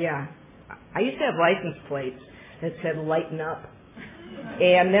used to have license plates that said "Lighten Up,"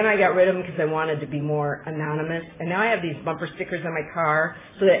 and then I got rid of them because I wanted to be more anonymous. And now I have these bumper stickers on my car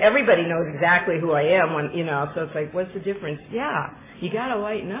so that everybody knows exactly who I am. When so it's like, what's the difference? Yeah, you got to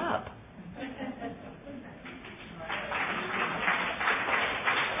lighten up.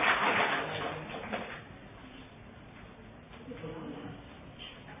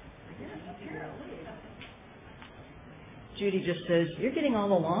 Judy just says, you're getting all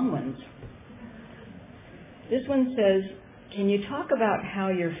the long ones. This one says, can you talk about how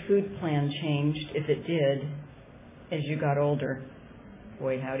your food plan changed, if it did, as you got older?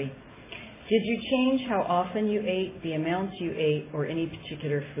 Boy, howdy. Did you change how often you ate, the amounts you ate, or any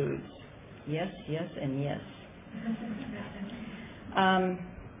particular foods? Yes, and yes.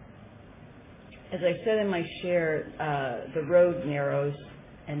 As I said in my share, the road narrows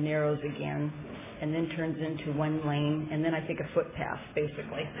and narrows again, and then turns into one lane, and then I take a footpath,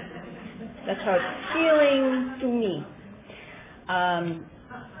 basically. That's how it's feeling to me.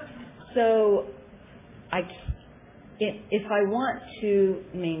 So if I want to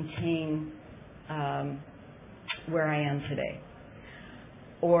maintain where I am today,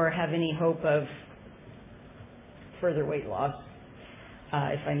 or have any hope of further weight loss,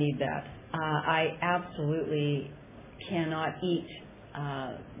 if I need that, I absolutely cannot eat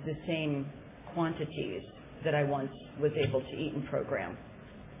the same quantities that I once was able to eat in program.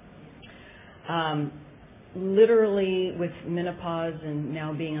 Literally, with menopause and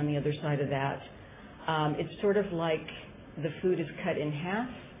now being on the other side of that, it's sort of like the food is cut in half,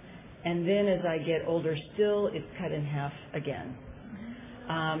 and then as I get older still, it's cut in half again.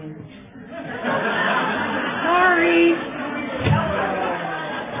 Sorry.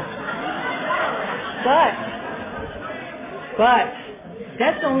 But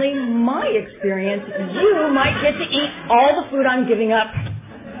that's only my experience. You might get to eat all the food I'm giving up.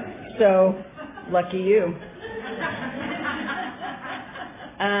 So, lucky you.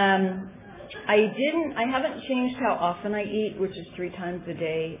 I haven't changed how often I eat, which is 3 times a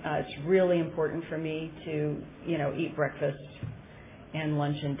day. It's really important for me to, eat breakfast and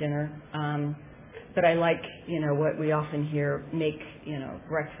lunch and dinner. But I like, what we often hear,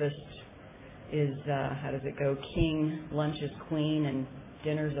 breakfast is, how does it go? King, lunch is queen, and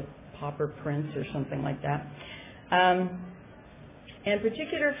dinner's a pauper prince or something like that. And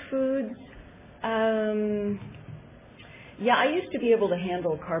particular foods, I used to be able to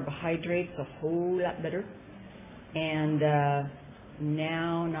handle carbohydrates a whole lot better, and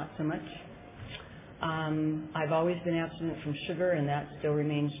now not so much. I've always been abstinent from sugar, and that still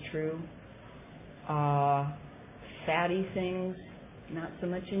remains true. Fatty things, not so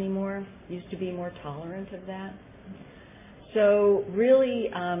much anymore. Used to be more tolerant of that. So really,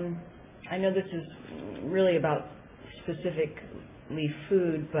 I know this is really about specifically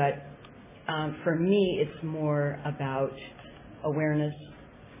food, but for me, it's more about awareness,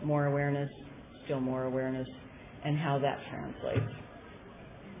 more awareness, still more awareness, and how that translates.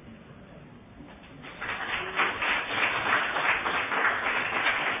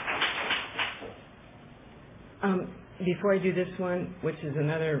 Before I do this one, which is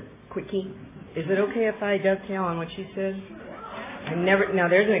another quickie, is it okay if I dovetail on what she said? Now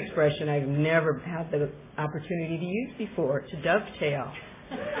there's an expression I've never had the opportunity to use before, to dovetail.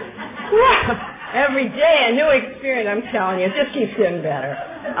 Every day a new experience, I'm telling you, it just keeps getting better.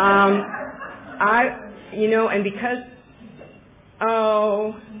 And because,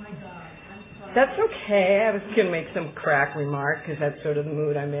 that's okay. I was going to make some crack remark because that's sort of the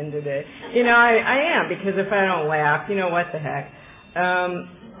mood I'm in today. I am, because if I don't laugh, what the heck.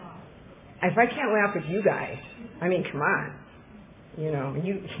 If I can't laugh with you guys, come on. You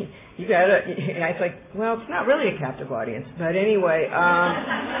gotta, it's like, well, it's not really a captive audience. But anyway,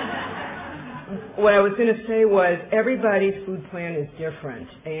 what I was going to say was everybody's food plan is different.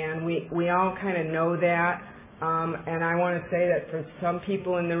 And we all kind of know that. And I want to say that for some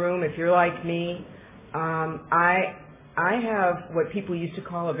people in the room, if you're like me, I have what people used to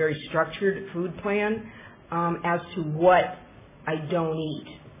call a very structured food plan as to what I don't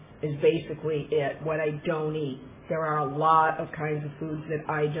eat is basically it, what I don't eat. There are a lot of kinds of foods that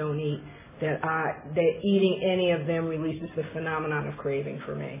I don't eat, that eating any of them releases the phenomenon of craving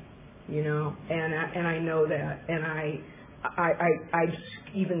for me, and I know that, and I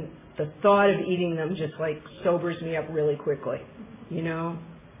even the thought of eating them just like sobers me up really quickly,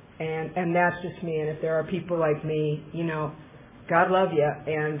 and that's just me. And if there are people like me, God love you,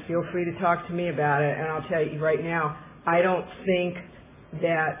 and feel free to talk to me about it. And I'll tell you right now, I don't think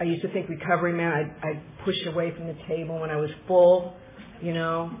that I used to think recovery meant I'd push away from the table when I was full,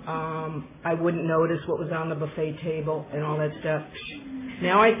 I wouldn't notice what was on the buffet table and all that stuff.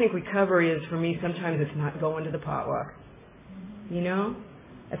 Now I think recovery is, for me, sometimes it's not going to the potluck.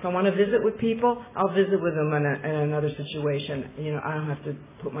 If I want to visit with people, I'll visit with them in another situation. I don't have to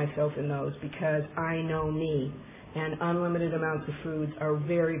put myself in those because I know me, and unlimited amounts of foods are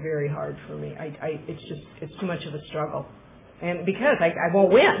very, very hard for me. It's too much of a struggle. And because I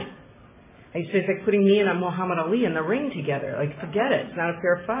won't win. It's like putting me and Muhammad Ali in the ring together. Like, forget it. It's not a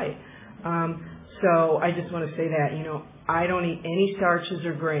fair fight. So I just want to say that, I don't eat any starches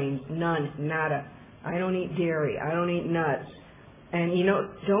or grains. None. Nada. I don't eat dairy. I don't eat nuts. And,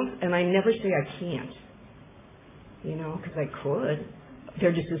 and I never say I can't. Because I could.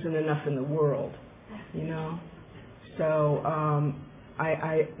 There just isn't enough in the world. So,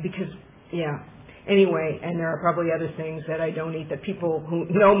 Anyway, and there are probably other things that I don't eat that people who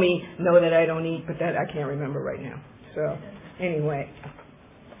know me know that I don't eat, but that I can't remember right now. So, anyway.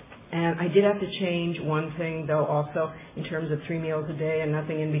 And I did have to change one thing, though, also, in terms of 3 meals a day and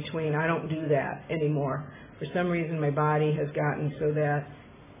nothing in between. I don't do that anymore. For some reason, my body has gotten so that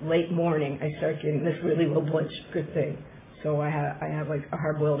late morning I start getting this really low blood sugar thing. So I have like a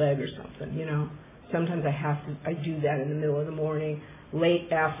hard-boiled egg or something, Sometimes I do that in the middle of the morning,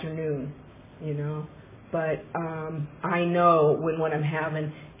 late afternoon. But I know when what I'm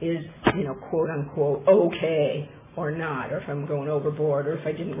having is, quote unquote, okay or not, or if I'm going overboard, or if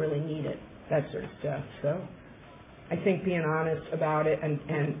I didn't really need it, that sort of stuff. So I think being honest about it and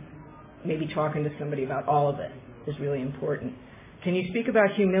maybe talking to somebody about all of it is really important. Can you speak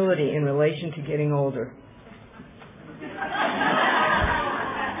about humility in relation to getting older?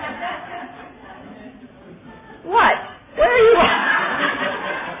 What? Where are you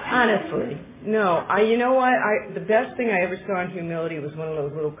at? Honestly. No, you know what? The best thing I ever saw in humility was one of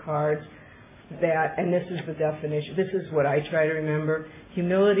those little cards and this is the definition. This is what I try to remember.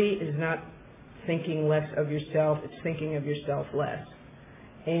 Humility is not thinking less of yourself. It's thinking of yourself less.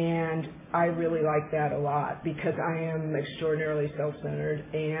 And I really like that a lot because I am extraordinarily self-centered.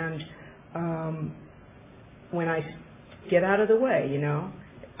 And when I get out of the way, you know.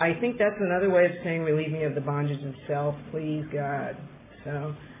 I think that's another way of saying relieve me of the bondage of self, please God.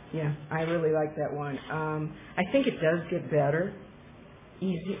 So, yeah, I really like that one. I think it does get better.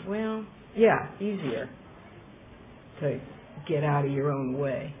 Easier to get out of your own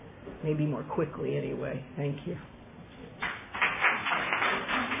way. Maybe more quickly anyway. Thank you.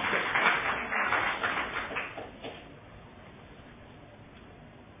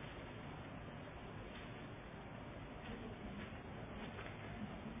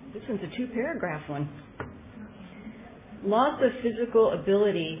 This one's a 2-paragraph one. Loss of physical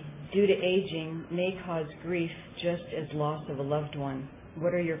ability due to aging may cause grief just as loss of a loved one.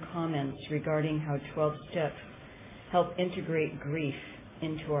 What are your comments regarding how 12 steps help integrate grief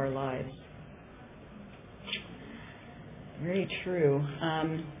into our lives? Very true.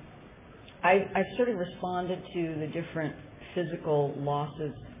 I've sort of responded to the different physical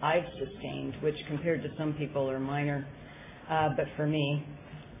losses I've sustained, which compared to some people are minor, but for me,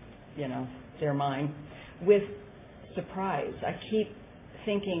 you know, they're mine, with surprise. I keep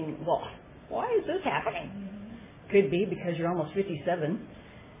thinking, well, why is this happening? Could be because you're almost 57,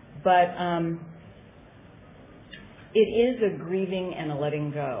 but it is a grieving and a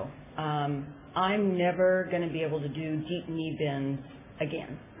letting go. I'm never going to be able to do deep knee bends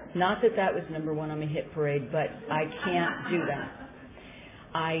again. Not that that was number one on my hit parade, but I can't do that.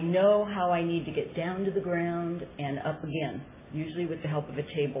 I know how I need to get down to the ground and up again, usually with the help of a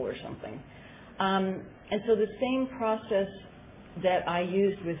table or something. And so the same process that I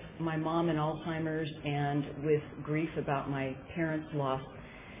used with my mom and Alzheimer's and with grief about my parents' loss,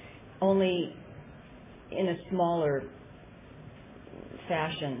 only in a smaller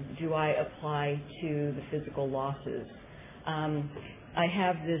fashion do I apply to the physical losses. I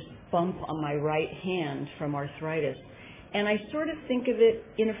have this bump on my right hand from arthritis, and I sort of think of it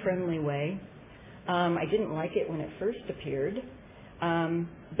in a friendly way. I didn't like it when it first appeared,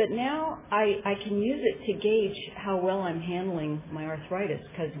 but now I can use it to gauge how well I'm handling my arthritis,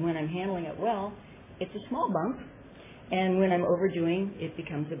 because when I'm handling it well, it's a small bump, and when I'm overdoing, it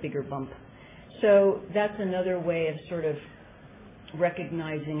becomes a bigger bump. So that's another way of sort of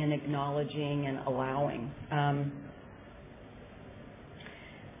recognizing and acknowledging and allowing.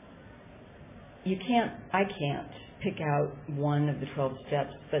 I can't pick out one of the 12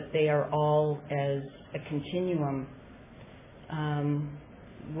 steps, but they are all as a continuum.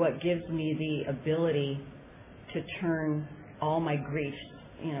 What gives me the ability to turn all my griefs,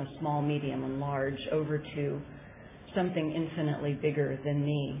 you know, small, medium, and large, over to something infinitely bigger than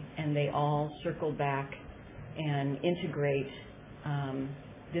me, and they all circle back and integrate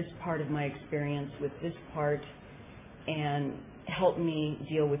this part of my experience with this part and help me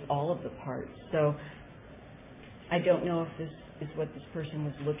deal with all of the parts. So I don't know if this is what this person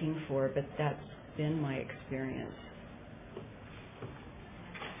was looking for, but that's been my experience.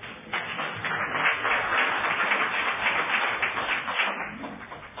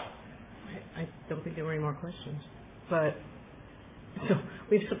 I don't think there were any more questions. But, so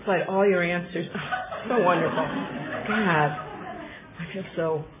we've supplied all your answers. So wonderful. God, I feel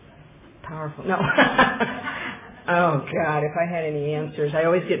so powerful. No. Oh, God, if I had any answers. I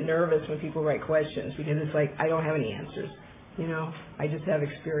always get nervous when people write questions because it's like I don't have any answers. You know, I just have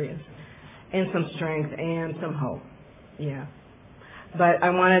experience and some strength and some hope. Yeah. But I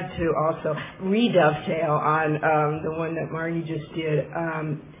wanted to also redovetail on the one that Marnie just did.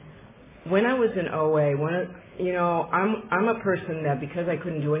 When I was in OA, I'm a person that because I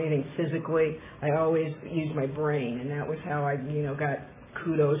couldn't do anything physically, I always used my brain, and that was how I, got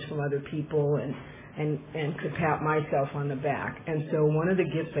kudos from other people and could pat myself on the back. And so one of the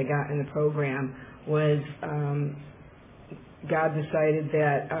gifts I got in the program was God decided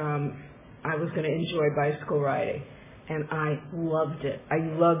that I was going to enjoy bicycle riding, and I loved it. I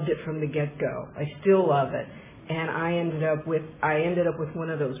loved it from the get-go. I still love it. And I ended up with one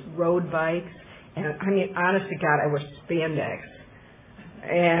of those road bikes, and I mean, honest to God, I wear spandex,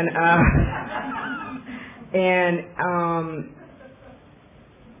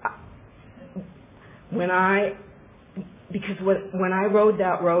 when I rode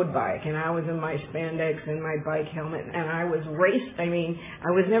that road bike and I was in my spandex and my bike helmet and I was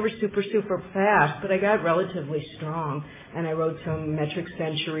I was never super, super fast, but I got relatively strong, and I rode some metric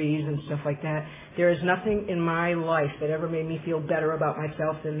centuries and stuff like that. There is nothing in my life that ever made me feel better about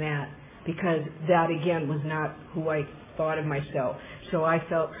myself than that, because that, again, was not who I thought of myself. So I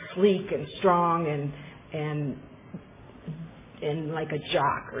felt sleek and strong and like a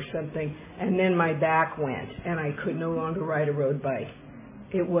jock or something, and then my back went, and I could no longer ride a road bike.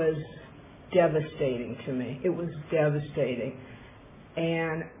 It was devastating to me. It was devastating.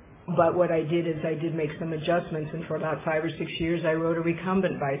 And But what I did is I did make some adjustments, and for about 5 or 6 years I rode a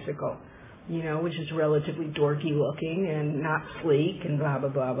recumbent bicycle, which is relatively dorky looking and not sleek and blah, blah,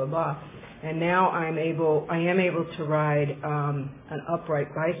 blah, blah, blah. And now I am able to ride an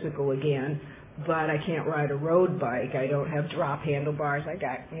upright bicycle again, but I can't ride a road bike. I don't have drop handlebars. I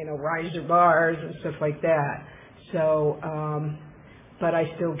got, riser bars and stuff like that. So, but I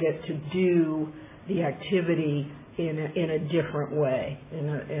still get to do the activity in a different way, in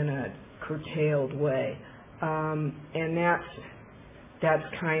a curtailed way. And that's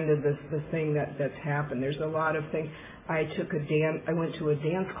kind of the thing that's happened. There's a lot of things. I went to a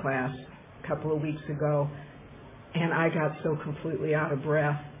dance class a couple of weeks ago, and I got so completely out of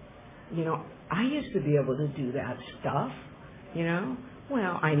breath. I used to be able to do that stuff,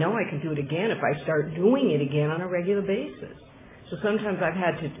 Well, I know I can do it again if I start doing it again on a regular basis. So sometimes I've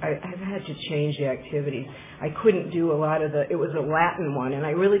had to change the activities. I couldn't do a lot of it was a Latin one, and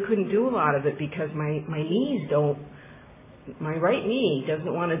I really couldn't do a lot of it because my right knee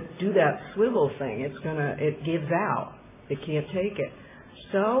doesn't want to do that swivel thing. It gives out. It can't take it.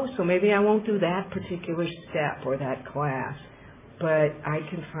 So maybe I won't do that particular step or that class, but I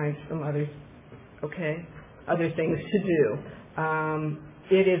can find some other things to do.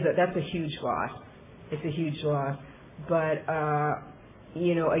 That's a huge loss. It's a huge loss. But,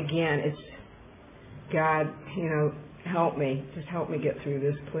 again, it's God, help me. Just help me get through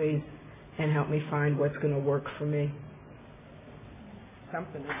this, please, and help me find what's going to work for me.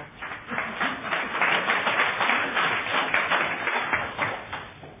 Something else.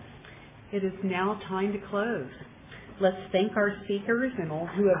 It is now time to close. Let's thank our speakers and all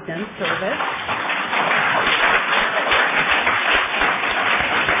who have done service.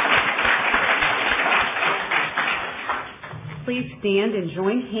 Please stand and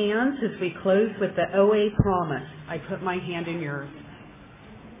join hands as we close with the OA promise. I put my hand in yours.